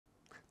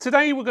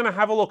Today we're going to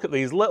have a look at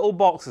these little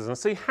boxes and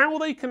see how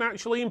they can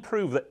actually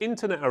improve the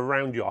internet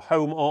around your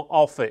home or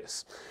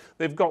office.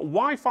 They've got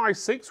Wi-Fi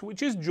 6,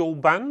 which is dual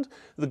band.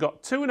 They've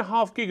got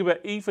 2.5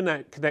 gigabit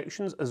Ethernet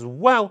connections as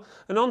well.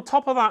 And on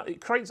top of that, it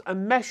creates a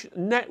mesh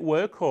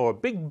network or a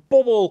big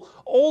bubble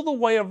all the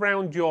way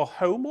around your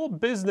home or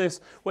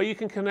business where you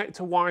can connect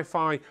to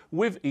Wi-Fi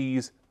with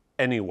ease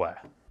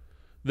anywhere.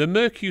 The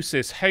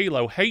Mercusys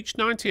Halo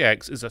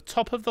H90X is a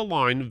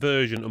top-of-the-line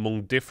version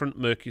among different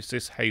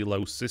Mercusys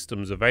Halo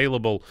systems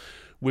available.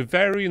 With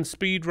varying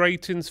speed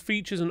ratings,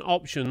 features and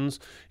options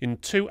in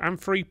 2 and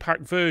 3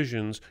 pack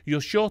versions,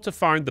 you're sure to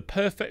find the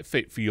perfect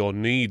fit for your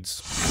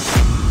needs.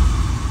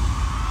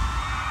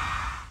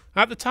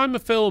 At the time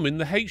of filming,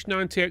 the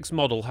H90X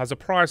model has a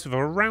price of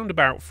around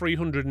about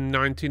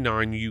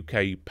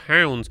 £399 UK,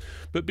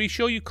 but be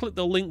sure you click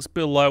the links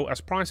below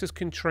as prices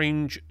can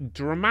change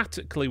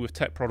dramatically with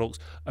tech products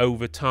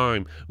over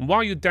time. And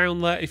while you're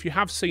down there, if you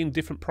have seen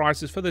different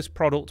prices for this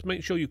product,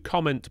 make sure you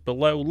comment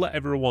below, let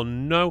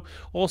everyone know.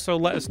 Also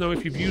let us know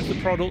if you've used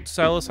the product,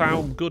 tell us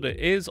how good it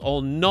is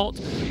or not,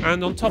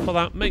 and on top of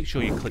that, make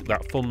sure you click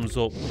that thumbs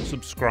up,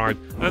 subscribe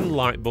and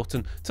like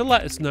button to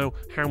let us know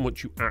how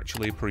much you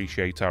actually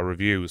appreciate our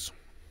reviews.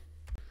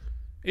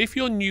 If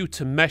you're new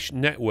to mesh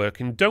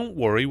networking, don't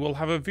worry, we'll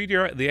have a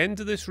video at the end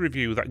of this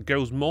review that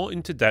goes more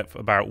into depth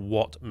about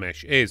what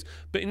mesh is.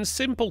 But in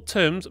simple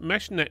terms,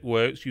 mesh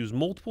networks use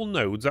multiple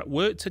nodes that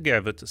work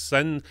together to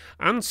send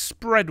and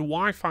spread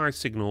Wi-Fi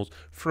signals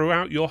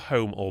throughout your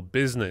home or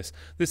business.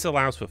 This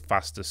allows for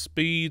faster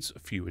speeds,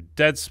 fewer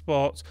dead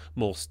spots,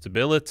 more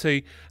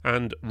stability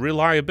and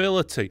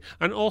reliability,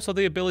 and also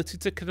the ability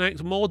to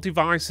connect more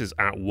devices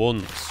at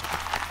once.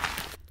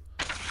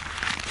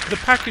 The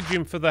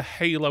packaging for the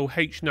Halo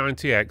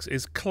H90X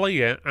is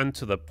clear and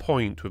to the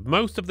point, with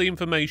most of the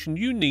information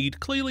you need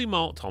clearly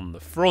marked on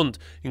the front,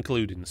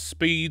 including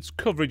speeds,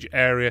 coverage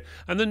area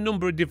and the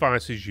number of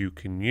devices you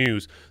can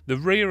use. The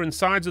rear and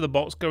sides of the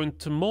box go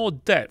into more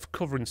depth,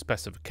 covering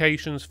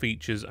specifications,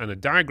 features and a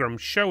diagram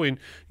showing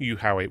you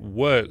how it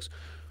works.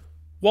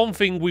 One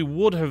thing we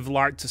would have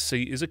liked to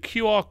see is a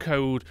QR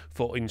code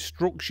for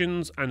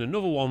instructions and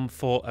another one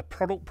for a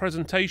product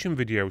presentation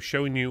video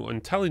showing you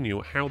and telling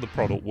you how the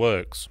product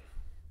works.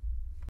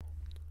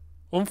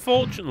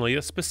 Unfortunately,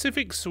 a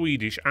specific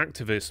Swedish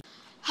activist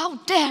How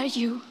dare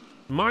you!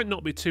 might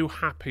not be too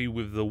happy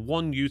with the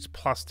one-use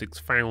plastics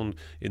found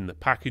in the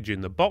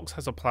packaging. The box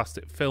has a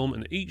plastic film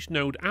and each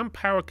node and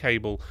power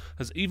cable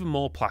has even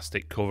more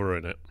plastic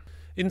covering it.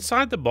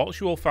 Inside the box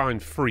you will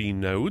find 3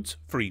 nodes,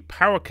 3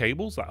 power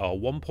cables that are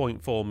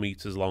 1.4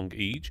 meters long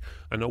each,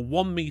 and a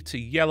 1 meter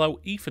yellow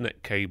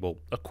Ethernet cable,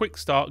 a quick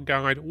start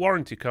guide,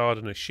 warranty card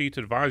and a sheet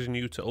advising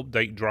you to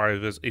update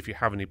drivers if you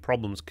have any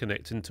problems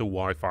connecting to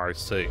Wi-Fi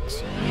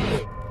 6.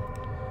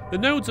 The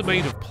nodes are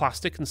made of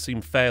plastic and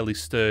seem fairly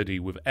sturdy,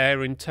 with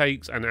air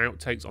intakes and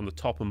outtakes on the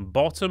top and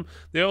bottom.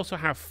 They also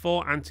have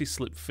 4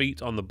 anti-slip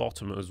feet on the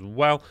bottom as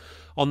well.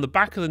 On the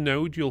back of the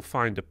node you'll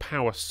find a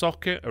power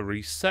socket, a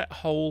reset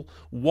hole,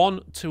 1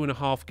 2.5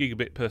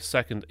 gigabit per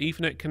second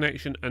Ethernet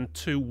connection and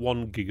 2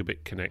 1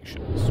 gigabit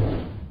connections.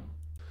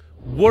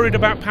 Worried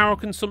about power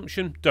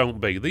consumption?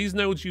 Don't be. These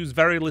nodes use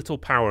very little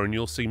power and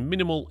you'll see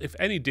minimal, if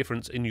any,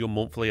 difference in your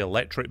monthly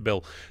electric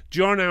bill.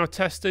 During our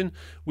testing,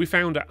 we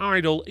found at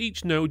idle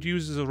each node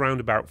uses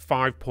around about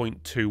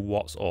 5.2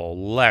 watts or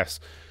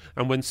less.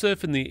 And when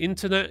surfing the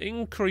internet, it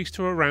increased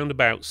to around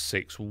about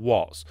 6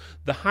 watts.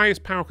 The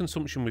highest power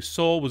consumption we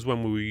saw was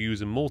when we were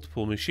using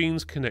multiple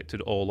machines connected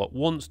all at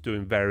once,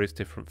 doing various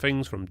different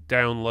things from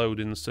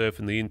downloading,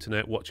 surfing the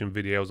internet, watching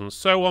videos and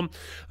so on,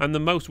 and the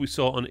most we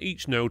saw on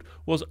each node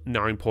was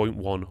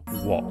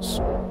 9.1 watts.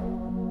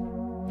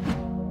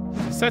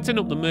 Setting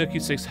up the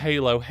Mercusys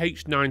Halo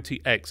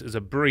H90X is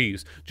a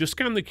breeze. Just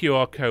scan the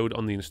QR code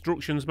on the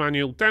instructions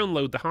manual,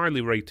 download the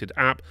highly rated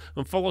app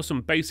and follow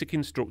some basic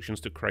instructions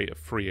to create a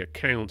free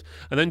account,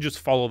 and then just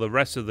follow the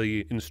rest of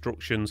the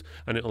instructions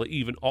and it'll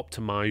even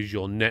optimize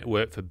your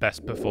network for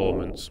best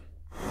performance.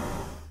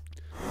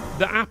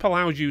 The app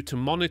allows you to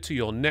monitor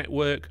your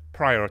network,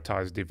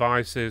 prioritize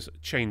devices,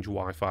 change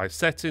Wi-Fi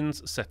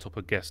settings, set up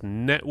a guest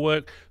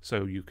network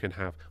so you can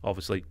have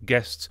obviously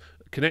guests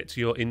connect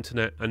to your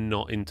internet and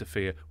not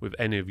interfere with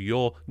any of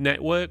your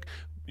network.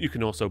 You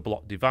can also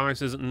block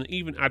devices and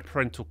even add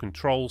parental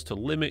controls to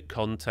limit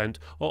content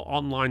or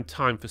online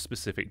time for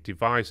specific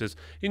devices.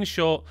 In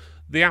short,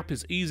 the app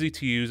is easy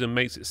to use and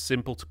makes it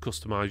simple to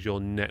customize your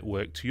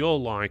network to your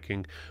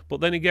liking. But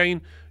then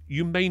again,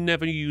 you may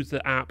never use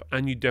the app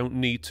and you don't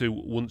need to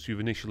once you've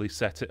initially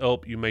set it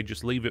up. You may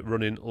just leave it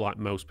running like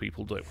most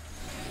people do.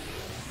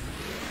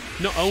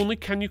 Not only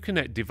can you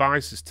connect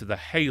devices to the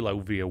Halo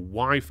via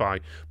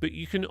Wi-Fi, but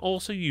you can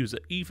also use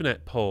the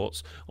Ethernet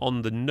ports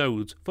on the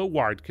nodes for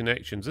wired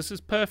connections. This is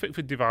perfect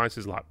for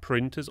devices like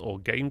printers or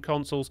game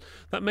consoles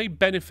that may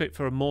benefit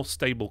from a more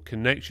stable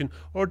connection,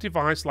 or a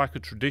device like a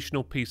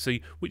traditional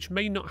PC which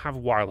may not have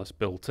wireless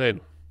built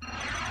in.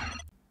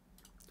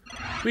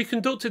 We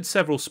conducted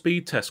several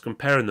speed tests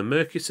comparing the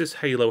Mercusys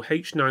Halo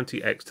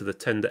H90X to the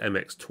Tender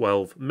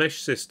MX12 mesh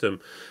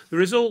system. The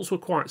results were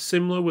quite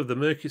similar, with the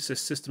Mercusys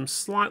system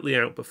slightly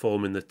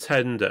outperforming the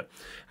Tender.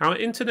 Our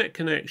internet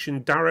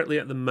connection directly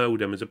at the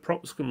modem is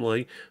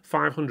approximately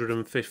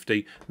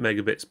 550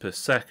 megabits per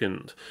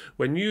second.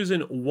 When using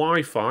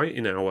Wi-Fi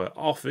in our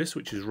office,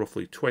 which is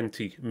roughly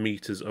 20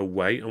 meters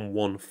away and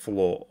one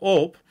floor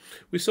up,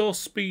 we saw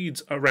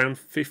speeds around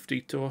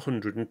 50 to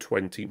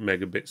 120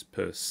 megabits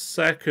per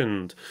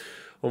second.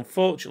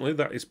 Unfortunately,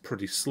 that is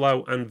pretty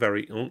slow and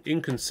very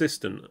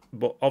inconsistent,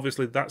 but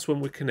obviously that's when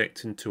we're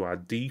connecting to our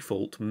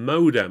default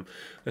modem.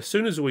 As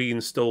soon as we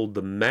installed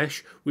the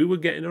mesh, we were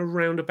getting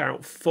around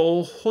about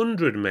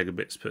 400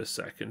 megabits per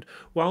second.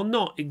 While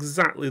not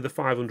exactly the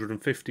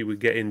 550 we're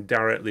getting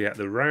directly at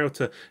the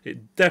router,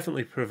 it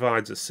definitely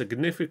provides a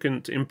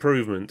significant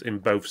improvement in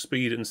both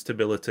speed and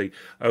stability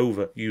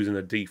over using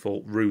a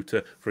default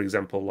router, for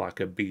example like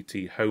a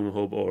BT Home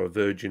Hub or a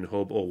Virgin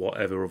Hub or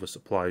whatever other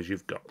suppliers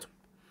you've got.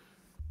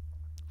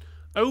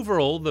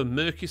 Overall, the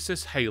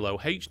Mercusys Halo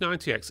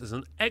H90X is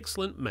an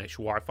excellent mesh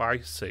Wi-Fi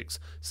 6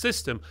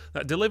 system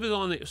that delivers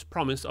on its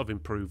promise of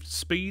improved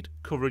speed,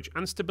 coverage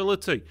and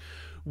stability.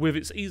 With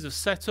its ease of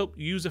setup,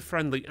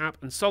 user-friendly app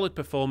and solid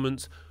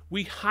performance,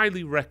 we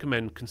highly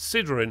recommend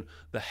considering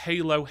the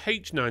Halo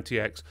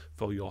H90X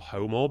for your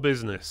home or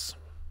business.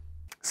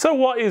 So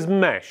what is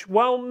mesh?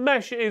 Well,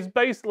 mesh is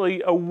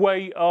basically a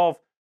way of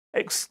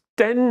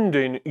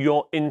extending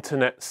your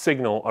internet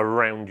signal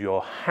around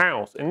your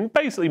house and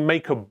basically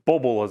make a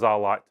bubble, as I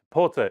like to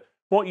put it.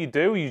 What you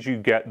do is you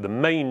get the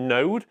main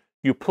node,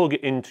 you plug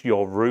it into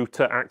your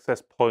router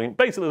access point,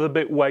 basically the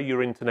bit where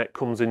your internet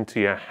comes into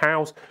your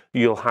house.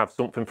 You'll have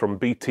something from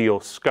BT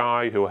or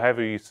Sky,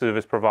 whoever your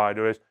service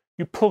provider is.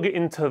 You plug it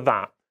into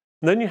that.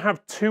 And then you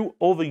have two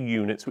other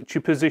units which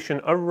you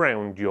position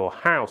around your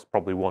house,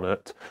 probably one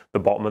at the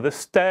bottom of the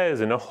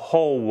stairs in a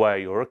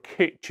hallway or a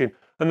kitchen.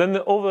 And then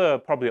the other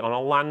probably on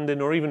a landing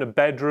or even a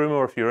bedroom,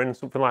 or if you're in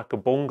something like a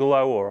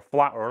bungalow or a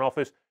flat or an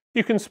office,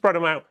 you can spread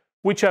them out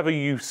whichever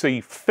you see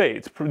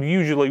fit,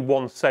 usually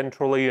one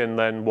centrally and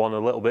then one a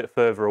little bit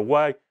further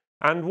away.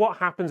 And what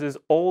happens is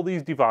all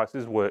these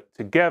devices work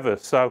together.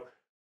 So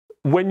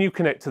when you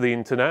connect to the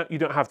internet, you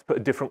don't have to put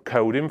a different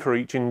code in for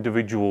each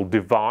individual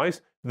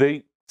device.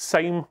 The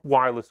same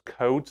wireless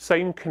code,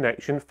 same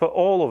connection for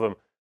all of them.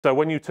 So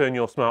when you turn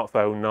your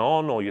smartphone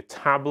on or your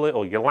tablet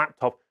or your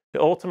laptop, it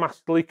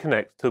automatically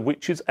connects to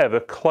which is ever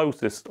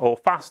closest or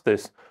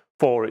fastest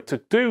for it to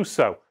do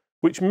so,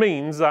 which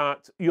means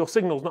that your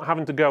signal's not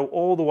having to go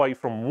all the way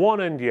from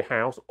one end of your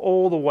house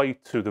all the way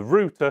to the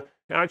router.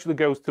 It actually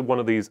goes to one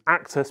of these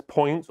access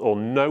points or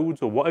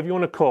nodes or whatever you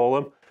want to call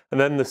them, and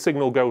then the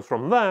signal goes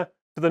from there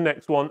to the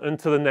next one and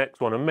to the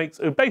next one and makes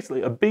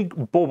basically a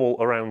big bubble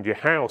around your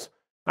house.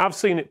 I've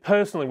seen it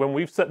personally when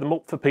we've set them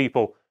up for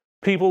people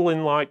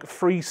in like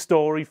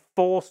 3-story,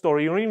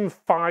 4-story, or even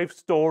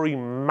 5-story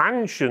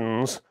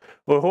mansions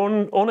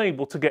were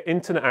unable to get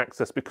internet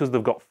access because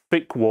they've got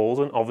thick walls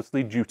and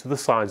obviously due to the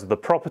size of the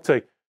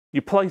property.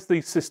 You place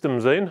these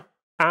systems in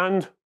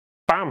and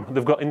bam,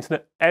 they've got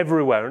internet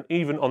everywhere and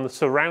even on the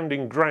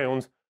surrounding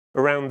grounds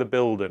around the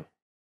building.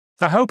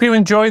 I hope you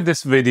enjoyed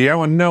this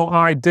video, and no,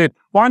 I did.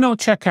 Why not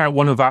check out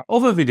one of our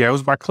other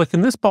videos by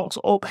clicking this box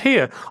up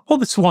here, or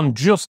this one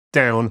just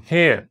down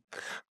here.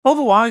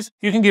 Otherwise,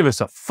 you can give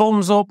us a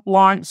thumbs up,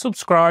 like,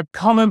 subscribe,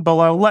 comment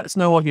below, let us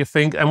know what you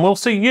think, and we'll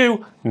see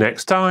you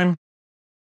next time.